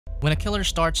When a killer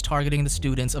starts targeting the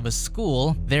students of a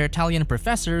school, their Italian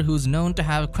professor, who's known to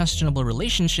have questionable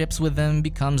relationships with them,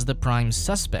 becomes the prime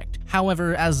suspect.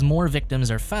 However, as more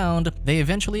victims are found, they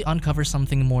eventually uncover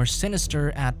something more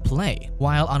sinister at play.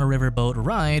 While on a riverboat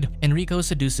ride, Enrico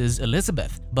seduces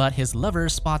Elizabeth, but his lover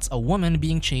spots a woman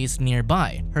being chased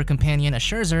nearby. Her companion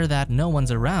assures her that no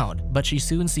one's around, but she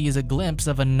soon sees a glimpse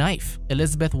of a knife.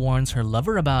 Elizabeth warns her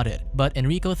lover about it, but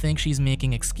Enrico thinks she's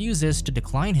making excuses to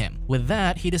decline him. With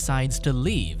that, he decides to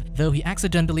leave, though he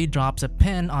accidentally drops a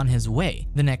pen on his way.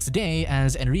 The next day,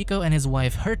 as Enrico and his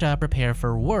wife Herta prepare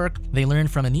for work, they learn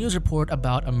from a news report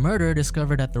about a murder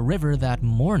discovered at the river that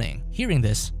morning. Hearing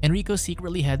this, Enrico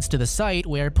secretly heads to the site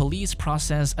where police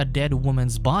process a dead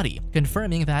woman's body,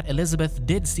 confirming that Elizabeth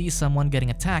did see someone getting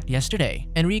attacked yesterday.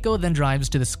 Enrico then drives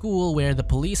to the school where the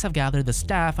police have gathered the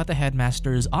staff at the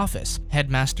headmaster's office.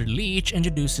 Headmaster Leach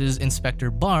introduces Inspector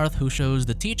Barth, who shows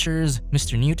the teachers,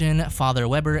 Mr. Newton, Father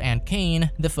Weber, and Kane,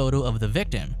 the photo of the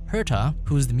victim. Herta,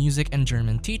 who's the music and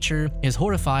German teacher, is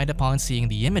horrified upon seeing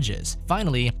the images.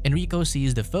 Finally, Enrico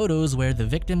sees the photos where the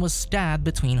victim was stabbed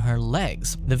between her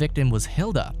legs. The victim was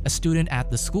Hilda, a student at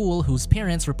the school whose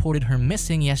parents reported her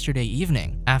missing yesterday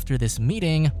evening. After this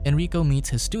meeting, Enrico meets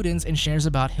his students and shares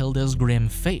about Hilda's grim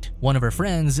fate. One of her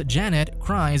friends, Janet,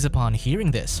 cries upon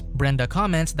hearing this. Brenda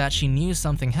comments that she knew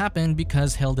something happened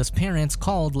because Hilda's parents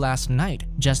called last night.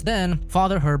 Just then,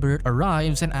 Father Herbert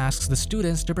arrives and asks the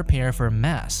students to prepare for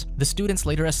Mass. The students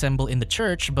later assemble in the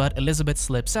church, but Elizabeth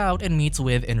slips out and meets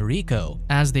with Enrico.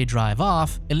 As they drive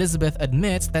off, Elizabeth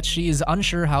admits that she is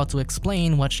unsure how to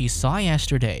explain what she saw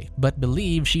yesterday, but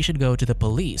believes she should go to the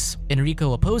police.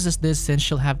 Enrico opposes this since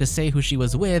she'll have to say who she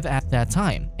was with at that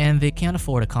time, and they can't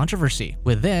afford a controversy.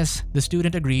 With this, the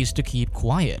student agrees to keep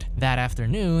quiet. That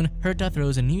afternoon, Herta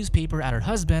throws a newspaper at her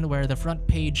husband where the front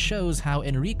page shows how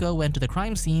Enrico went to the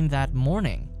crime scene that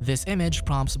morning. This image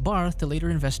prompts Barth to later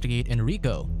investigate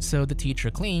Enrico, so the teacher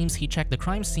claims he checked the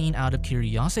crime scene out of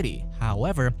curiosity.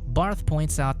 However, Barth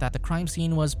points out that the crime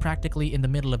scene was practically in the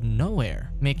middle of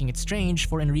nowhere, making it strange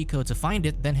for Enrico to find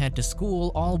it then head to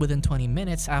school all within 20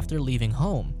 minutes after leaving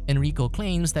home. Enrico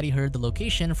claims that he heard the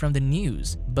location from the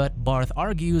news, but Barth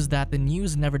argues that the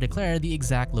news never declared the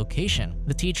exact location.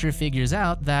 The teacher figures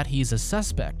out that he's a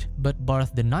suspect, but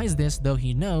Barth denies this, though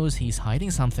he knows he's hiding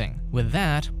something. With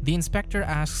that, the inspector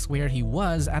asks where he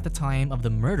was at the time of the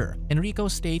murder. Enrico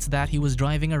states that he was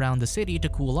driving around the city to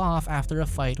cool off after a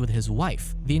fight with his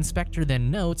wife. The inspector then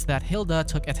notes that Hilda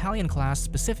took Italian class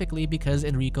specifically because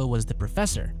Enrico was the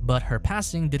professor, but her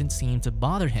passing didn't seem to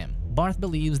bother him. Barth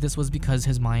believes this was because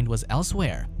his mind was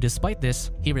elsewhere. Despite this,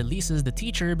 he releases the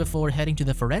teacher before heading to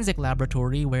the forensic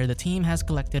laboratory where the team has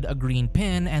collected a green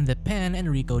pen and the pen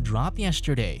Enrico dropped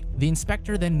yesterday. The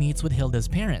inspector then meets with Hilda's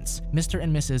parents, Mr.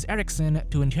 and Mrs. Erickson,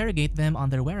 to interrogate them on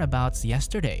their whereabouts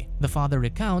yesterday. The father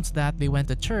recounts that they went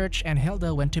to church and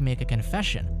Hilda went to make a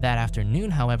confession. That afternoon,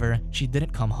 however, she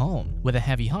didn't come home. With a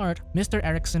heavy heart, Mr.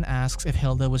 Erickson asks if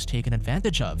Hilda was taken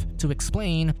advantage of. To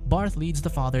explain, Barth leads the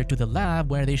father to the lab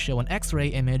where they show an X-ray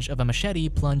image of a machete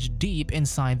plunged deep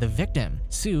inside the victim.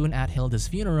 Soon at Hilda's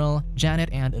funeral, Janet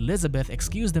and Elizabeth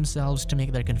excuse themselves to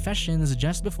make their confessions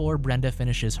just before Brenda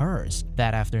finishes hers.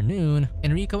 That afternoon,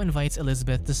 Enrico invites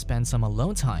Elizabeth to spend some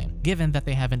alone time, given that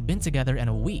they haven't been together in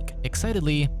a week.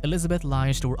 Excitedly, Elizabeth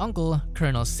lies to her uncle,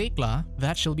 Colonel Sekla,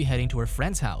 that she'll be heading to her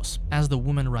friend's house. As the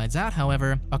woman rides out,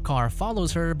 however, a car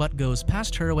follows her but goes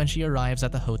past her when she arrives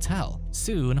at the hotel.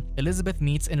 Soon, Elizabeth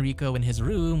meets Enrico in his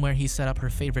room where he set up her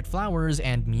favorite flowers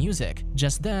and music.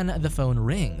 Just then, the phone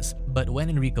rings, but when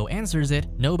Enrico answers it,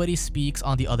 nobody speaks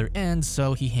on the other end,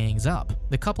 so he hangs up.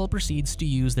 The couple proceeds to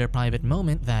use their private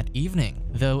moment that evening,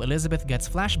 though Elizabeth gets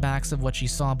flashbacks of what she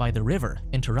saw by the river,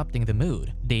 interrupting the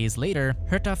mood. Days later,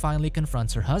 Herta finally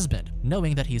confronts her husband,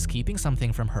 knowing that he's keeping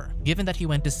something from her. Given that he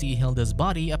went to see Hilda's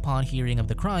body upon hearing of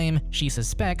the crime, she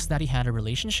suspects that he had a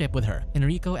relationship with her.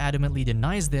 Enrico adamantly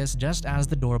denies this just as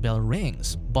the doorbell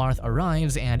rings. Barth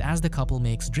arrives, and as the couple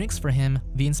makes drinks for him,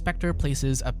 the inspector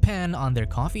places a pen on their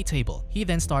coffee table. He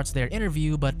then starts their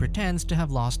interview but pretends to have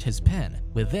lost his pen.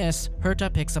 With this,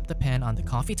 Herta picks up the pen on the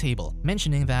coffee table,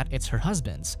 mentioning that it's her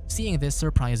husband's. Seeing this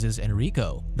surprises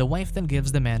Enrico. The wife then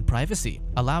gives the man privacy,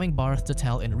 allowing Barth to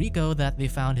tell Enrico that they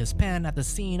found his pen at the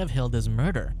scene of Hilda's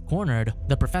murder. Cornered,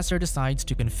 the professor decides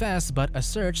to confess but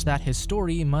asserts that his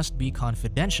story must be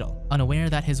confidential. Unaware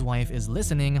that his wife is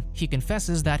listening, he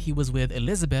confesses that he was with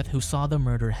Elizabeth who saw the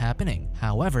murder happening.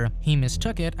 However, he mistook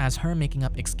took it as her making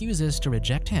up excuses to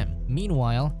reject him.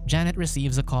 Meanwhile, Janet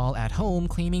receives a call at home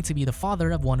claiming to be the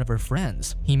father of one of her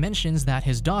friends. He mentions that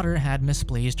his daughter had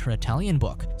misplaced her Italian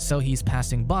book, so he's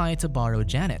passing by to borrow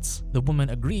Janet's. The woman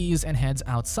agrees and heads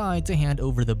outside to hand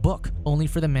over the book, only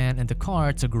for the man in the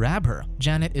car to grab her.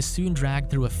 Janet is soon dragged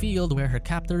through a field where her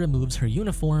captor removes her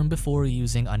uniform before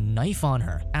using a knife on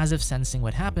her. As if sensing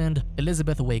what happened,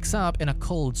 Elizabeth wakes up in a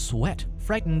cold sweat.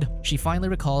 Frightened, she finally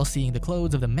recalls seeing the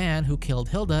clothes of the man who killed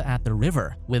Hilda at the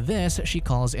river. With this, she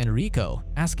calls Enrico,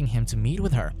 asking him to meet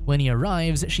with her. When he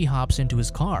arrives, she hops into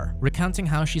his car, recounting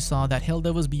how she saw that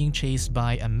Hilda was being chased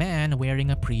by a man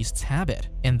wearing a priest's habit.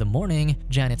 In the morning,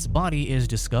 Janet's body is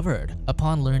discovered.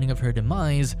 Upon learning of her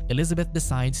demise, Elizabeth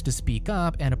decides to speak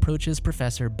up and approaches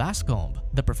Professor Bascombe.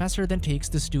 The professor then takes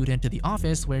the student to the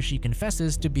office where she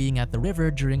confesses to being at the river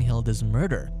during Hilda's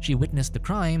murder. She witnessed the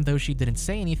crime, though she didn't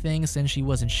say anything since she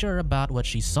wasn't sure about what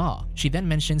she saw. She then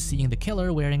mentions seeing the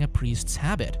killer wearing a priest's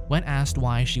habit. When asked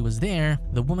why she was there,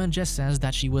 the woman just says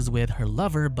that she was with her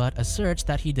lover but asserts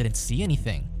that he didn't see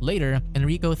anything. Later,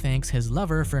 Enrico thanks his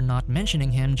lover for not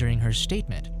mentioning him during her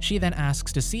statement. She then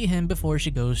asks to see him before she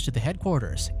goes to the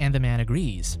headquarters, and the man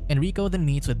agrees. Enrico then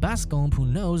meets with Bascombe, who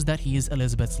knows that he is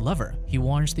Elizabeth's lover. He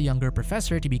warns the younger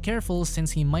professor to be careful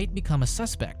since he might become a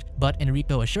suspect, but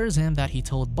Enrico assures him that he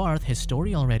told Barth his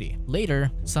story already.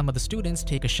 Later, some of the students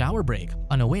take a shower break,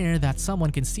 unaware that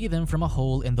someone can see them from a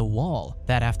hole in the wall.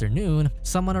 That afternoon,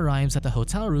 someone arrives at the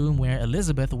hotel room where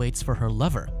Elizabeth waits for her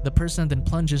lover. The person then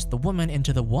plunges the woman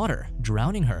into the water,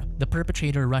 drowning her. The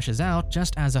perpetrator rushes out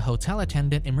just as a hotel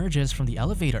attendant emerges from the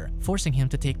elevator, forcing him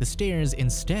to take the stairs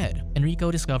instead.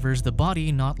 Enrico discovers the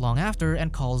body not long after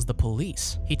and calls the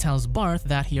police. He tells Barth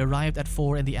that he arrived at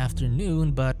 4 in the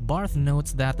afternoon, but Barth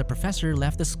notes that the professor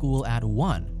left the school at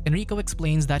 1. Enrico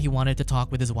explains that he wanted to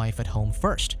talk with his wife at home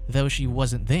first, though she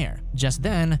wasn't there. Just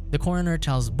then, the coroner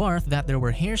tells Barth that there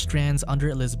were hair strands under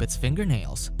Elizabeth's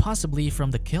fingernails, possibly from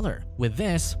the killer. With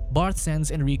this, Barth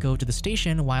sends Enrico to the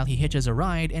station while he hitches a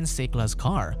ride in Sekla's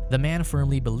car. The man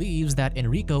firmly believes that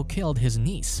Enrico killed his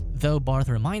niece, though Barth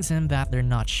reminds him that they're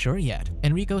not sure yet.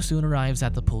 Enrico soon arrives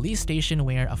at the police station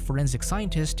where a forensic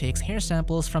scientist takes hair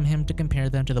samples from him to compare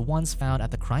them to the ones found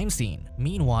at the crime scene.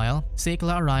 Meanwhile,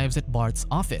 Sekla arrives at Barth's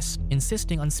office,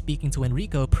 insisting on speaking to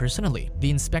Enrico personally. The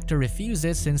inspector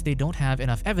refuses since they don't have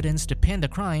enough evidence to pin the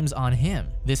crimes on him.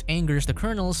 This angers the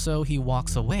colonel, so he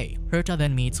walks away. Herta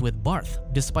then meets with Barth.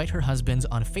 Despite her husband's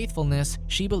unfaithfulness,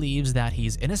 she believes that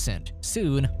he's innocent.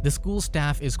 Soon, the school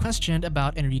staff is questioned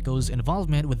about Enrico's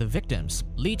involvement with the victims.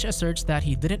 Leach asserts that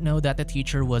he didn't know that the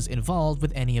teacher was involved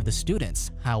with any of the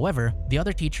students. However, the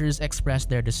other teachers express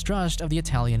their distrust of the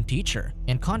Italian teacher.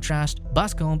 In contrast,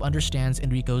 Bascombe understands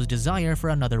Enrico's desire for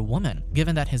another woman,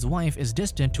 given that his wife is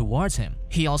distant towards him.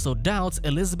 He also doubts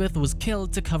Elizabeth was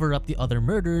killed to cover up the other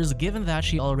murders, given that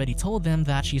she already told them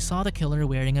that she saw the killer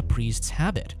wearing a priest's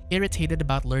habit. Irritated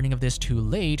about learning of this too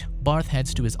late, Barth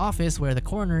heads to his office where the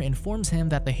coroner informs him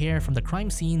that the hair from the crime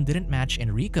scene didn't match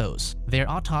Enrico's. Their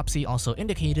autopsy also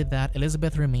indicated that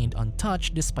Elizabeth remained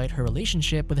untouched despite her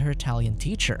relationship with her Italian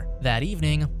teacher. That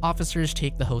evening, officers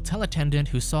take the hotel attendant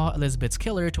who saw Elizabeth's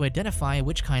killer to identify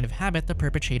which kind of habit the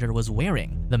perpetrator was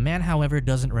wearing. The man, however,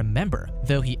 doesn't remember,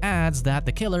 though he adds that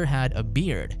the killer had a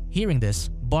beard. Hearing this,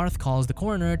 Barth calls the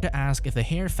coroner to ask if the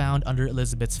hair found under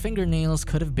Elizabeth's fingernails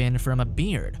could have been from a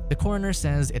beard. The coroner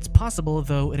says it's possible,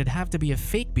 though it'd have to be a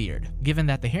fake beard, given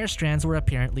that the hair strands were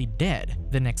apparently dead.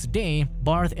 The next day,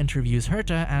 Barth interviews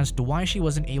Herta as to why she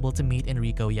wasn't able to meet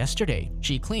Enrico yesterday.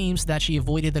 She claims that she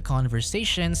avoided the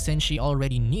conversation since she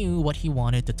already knew what he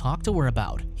wanted to talk to her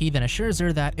about. He then assures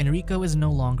her that Enrico is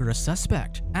no longer a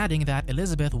suspect, adding that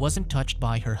Elizabeth wasn't touched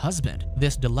by her husband.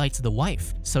 This delights the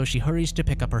wife, so she hurries to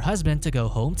pick up her husband to go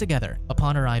home together.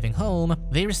 Upon arriving home,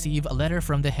 they receive a letter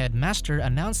from the headmaster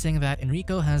announcing that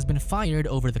Enrico has been fired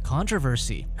over the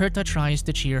controversy. Herta tries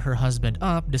to cheer her husband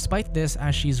up despite this,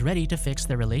 as she's ready to fix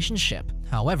their relationship.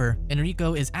 However,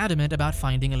 Enrico is adamant about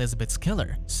finding Elizabeth's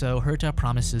killer, so Herta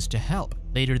promises to help.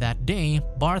 Later that day,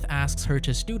 Barth asks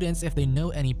Herta's students if they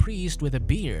know any priest with a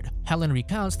beard. Helen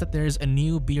recounts that there's a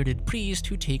new bearded priest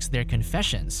who takes their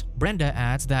confessions. Brenda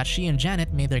adds that she and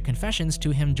Janet made their confessions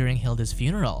to him during Hilda's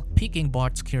funeral, piquing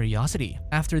Barth's curiosity.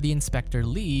 After the inspector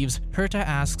leaves, Herta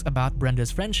asks about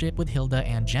Brenda's friendship with Hilda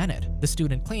and Janet. The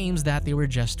student claims that they were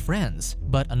just friends,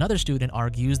 but another student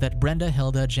argues that Brenda,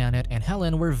 Hilda, Janet, and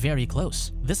Helen were very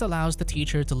close. This allows the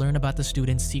teacher to learn about the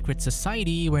students' secret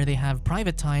society where they have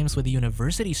private times with the university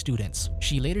university students.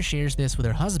 She later shares this with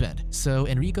her husband, so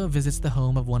Enrico visits the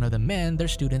home of one of the men their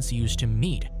students used to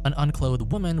meet. An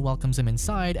unclothed woman welcomes him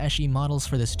inside as she models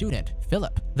for the student,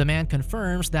 Philip. The man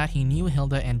confirms that he knew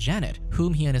Hilda and Janet,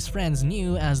 whom he and his friends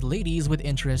knew as ladies with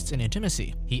interests in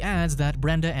intimacy. He adds that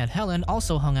Brenda and Helen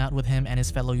also hung out with him and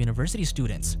his fellow university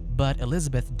students, but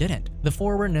Elizabeth didn't. The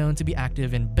four were known to be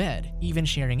active in bed, even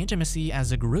sharing intimacy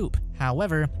as a group.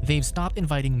 However, they've stopped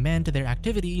inviting men to their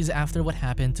activities after what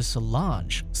happened to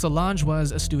Solange. Solange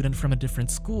was a student from a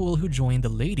different school who joined the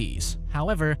ladies.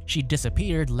 However, she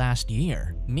disappeared last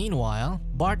year. Meanwhile,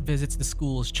 Bart visits the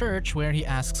school's church where he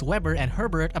asks Weber and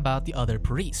Herbert about the other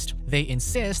priest. They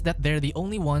insist that they're the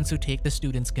only ones who take the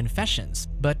students' confessions,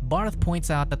 but Barth points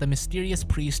out that the mysterious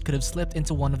priest could have slipped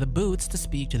into one of the booths to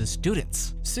speak to the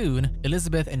students. Soon,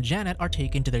 Elizabeth and Janet are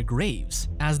taken to their graves.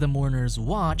 As the mourners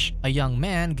watch, a young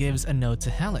man gives a note to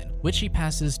Helen, which she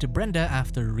passes to Brenda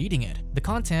after reading it. The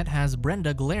content has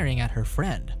Brenda glaring at her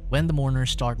friend. When the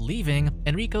mourners start leaving,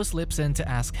 Enrico slips in to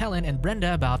ask Helen and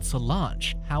Brenda about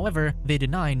Solange. However, they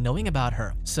deny knowing about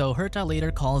her, so Herta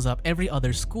later calls up every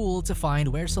other school to find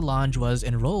where Solange was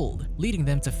enrolled, leading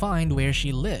them to find where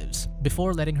she lives.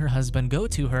 Before letting her husband go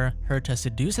to her, Herta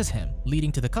seduces him,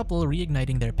 leading to the couple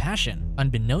reigniting their passion.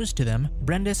 Unbeknownst to them,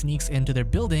 Brenda sneaks into their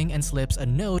building and slips a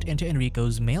note into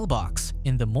Enrico's mailbox.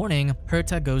 In the morning,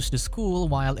 Herta goes to school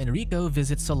while Enrico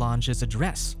visits Solange's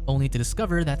address, only to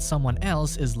discover that someone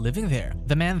else is living there.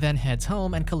 The man then heads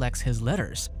home and collects his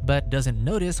letters, but doesn't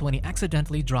notice when he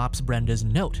accidentally drops Brenda's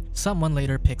note. Someone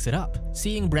later picks it up,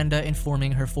 seeing Brenda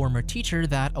informing her former teacher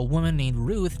that a woman named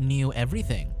Ruth knew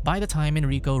everything. By the time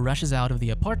Enrico rushes out of the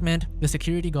apartment, the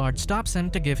security guard stops him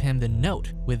to give him the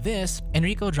note. With this,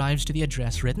 Enrico drives to the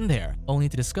address written there, only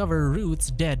to discover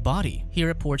Ruth's dead body. He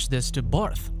reports this to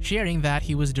Barth, sharing that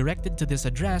he was directed to this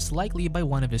address likely by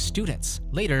one of his students.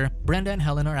 Later, Brenda and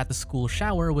Helen are at the school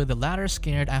shower with the latter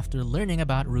scared after learning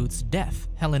about Ruth's death.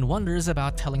 Helen wonders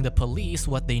about telling the police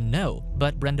what they know,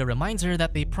 but Brenda reminds her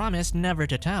that they promised never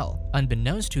to tell.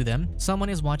 Unbeknownst to them, someone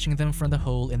is watching them from the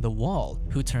hole in the wall,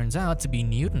 who turns out to be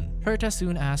Newton. Herta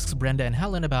soon asks Brenda and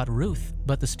Helen about Ruth,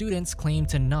 but the students claim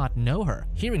to not know her.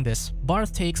 Hearing this,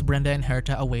 Barth takes Brenda and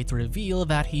Herta away to reveal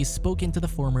that he's spoken to the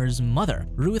former's mother.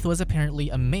 Ruth was apparently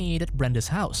a maid at Brenda's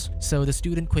house, so the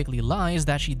student quickly lies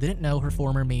that she didn't know her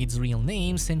former maid's real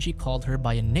name since she called her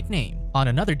by a nickname. On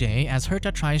another day, as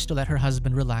Herta tries to let her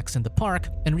husband relax in the park,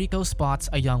 Enrico spots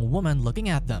a young woman looking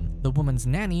at them. The woman's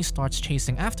nanny starts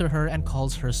chasing after her and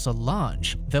calls her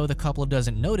Solange, though the couple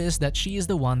doesn't notice that she is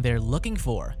the one they're looking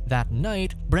for. That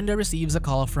night, Brenda receives a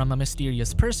call from a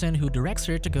mysterious person who directs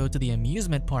her to go to the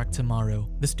amusement park tomorrow.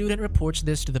 The student reports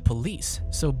this to the police,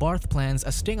 so Barth plans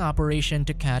a sting operation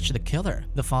to catch the killer.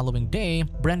 The following day,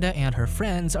 Brenda and her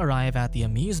friends arrive at the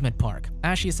amusement park.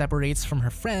 As she separates from her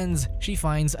friends, she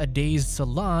finds a dazed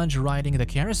Solange riding the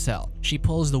carousel. She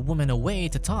pulls the woman away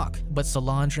to talk, but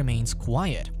Solange remains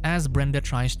quiet. As Brenda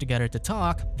tries to get her to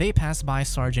talk, they pass by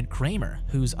Sergeant Kramer,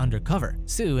 who's undercover.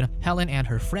 Soon, Helen and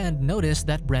her friend notice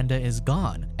that Brenda is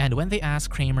gone, and when they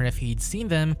ask Kramer if he'd seen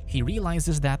them, he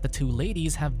realizes that the two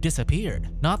ladies have disappeared.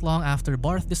 Not long after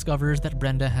Barth discovers that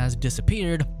Brenda has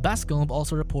disappeared, Bascombe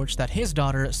also reports that his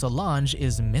daughter Solange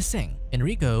is missing.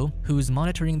 Enrico, who's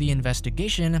monitoring the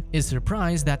investigation, is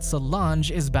surprised that Solange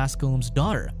is Bascombe's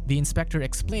daughter. The inspector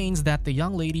explains that the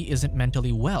young lady isn't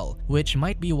mentally well, which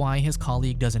might be why his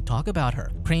colleague doesn't talk about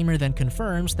her. Kramer then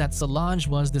confirms that Solange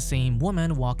was the same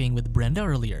woman walking with Brenda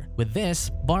earlier. With this,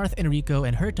 Barth, Enrico,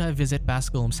 and Herta visit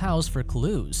Bascombe's house for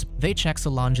clues. They check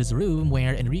Solange's room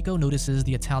where Enrico notices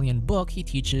the Italian book he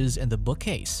teaches in the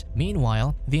bookcase.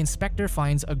 Meanwhile, the inspector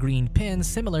finds a green pin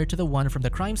similar to the one from the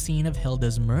crime scene of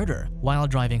Hilda's murder. While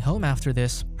driving home after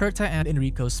this, Herta and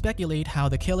Enrico speculate how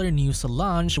the killer knew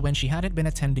Solange when she hadn't been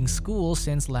attending school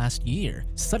since last year.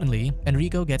 Suddenly,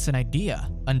 Enrico gets an idea.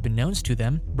 Unbeknownst to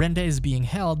them, Brenda is being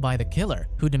held by the killer,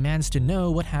 who demands to know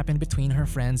what happened between her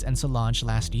friends and Solange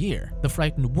last year. The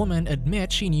frightened woman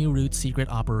admits she knew Ruth's secret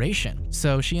operation,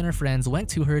 so she and her friends went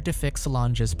to her to fix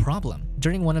Solange's problem.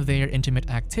 During one of their intimate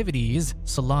activities,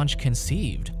 Solange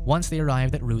conceived. Once they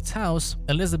arrived at Ruth's house,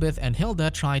 Elizabeth and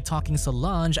Hilda tried talking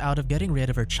Solange out of getting rid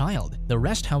of her child. The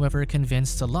rest, however,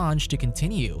 convinced Solange to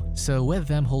continue, so with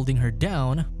them holding her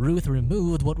down, Ruth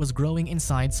removed what was growing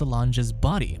inside Solange's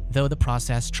body, though the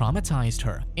process traumatized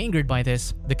her. Angered by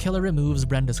this, the killer removes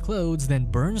Brenda's clothes, then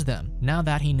burns them. Now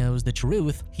that he knows the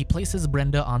truth, he places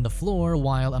Brenda on the floor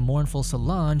while a mournful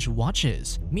Solange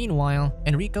watches. Meanwhile,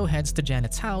 Enrico heads to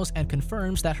Janet's house and confirms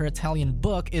confirms that her Italian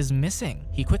book is missing.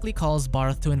 He quickly calls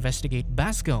Barth to investigate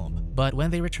Bascombe, but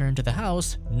when they return to the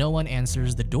house, no one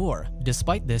answers the door.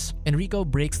 Despite this, Enrico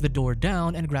breaks the door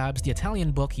down and grabs the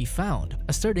Italian book he found,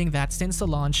 asserting that since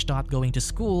Solange stopped going to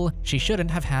school, she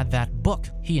shouldn't have had that book.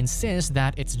 He insists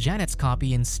that it's Janet's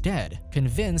copy instead.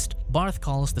 Convinced, Barth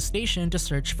calls the station to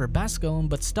search for Bascombe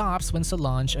but stops when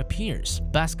Solange appears.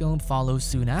 Bascombe follows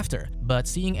soon after, but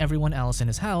seeing everyone else in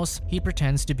his house, he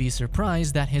pretends to be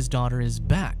surprised that his daughter is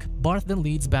back. Barth then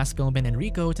leads Bascombe and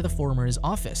Enrico to the former's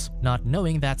office, not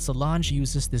knowing that Solange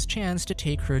uses this chance to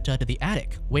take Herta to the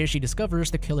attic, where she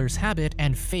discovers the killer's habit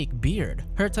and fake beard.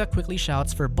 Herta quickly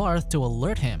shouts for Barth to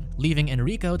alert him, leaving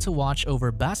Enrico to watch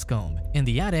over Bascombe. In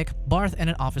the attic, Barth and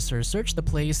an officer search the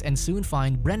place and soon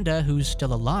find Brenda, who's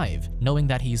still alive. Knowing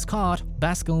that he's caught,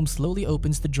 Bascombe slowly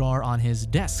opens the drawer on his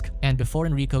desk, and before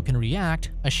Enrico can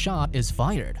react, a shot is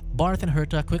fired. Barth and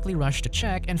Herta quickly rush to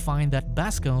check and find that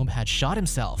Bascombe had shot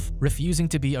himself, refusing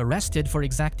to be arrested for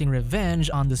exacting revenge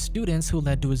on the students who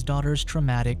led to his daughter's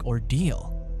traumatic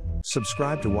ordeal.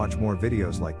 Subscribe to watch more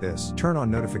videos like this, turn on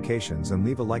notifications and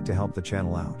leave a like to help the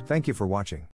channel out. Thank you for watching.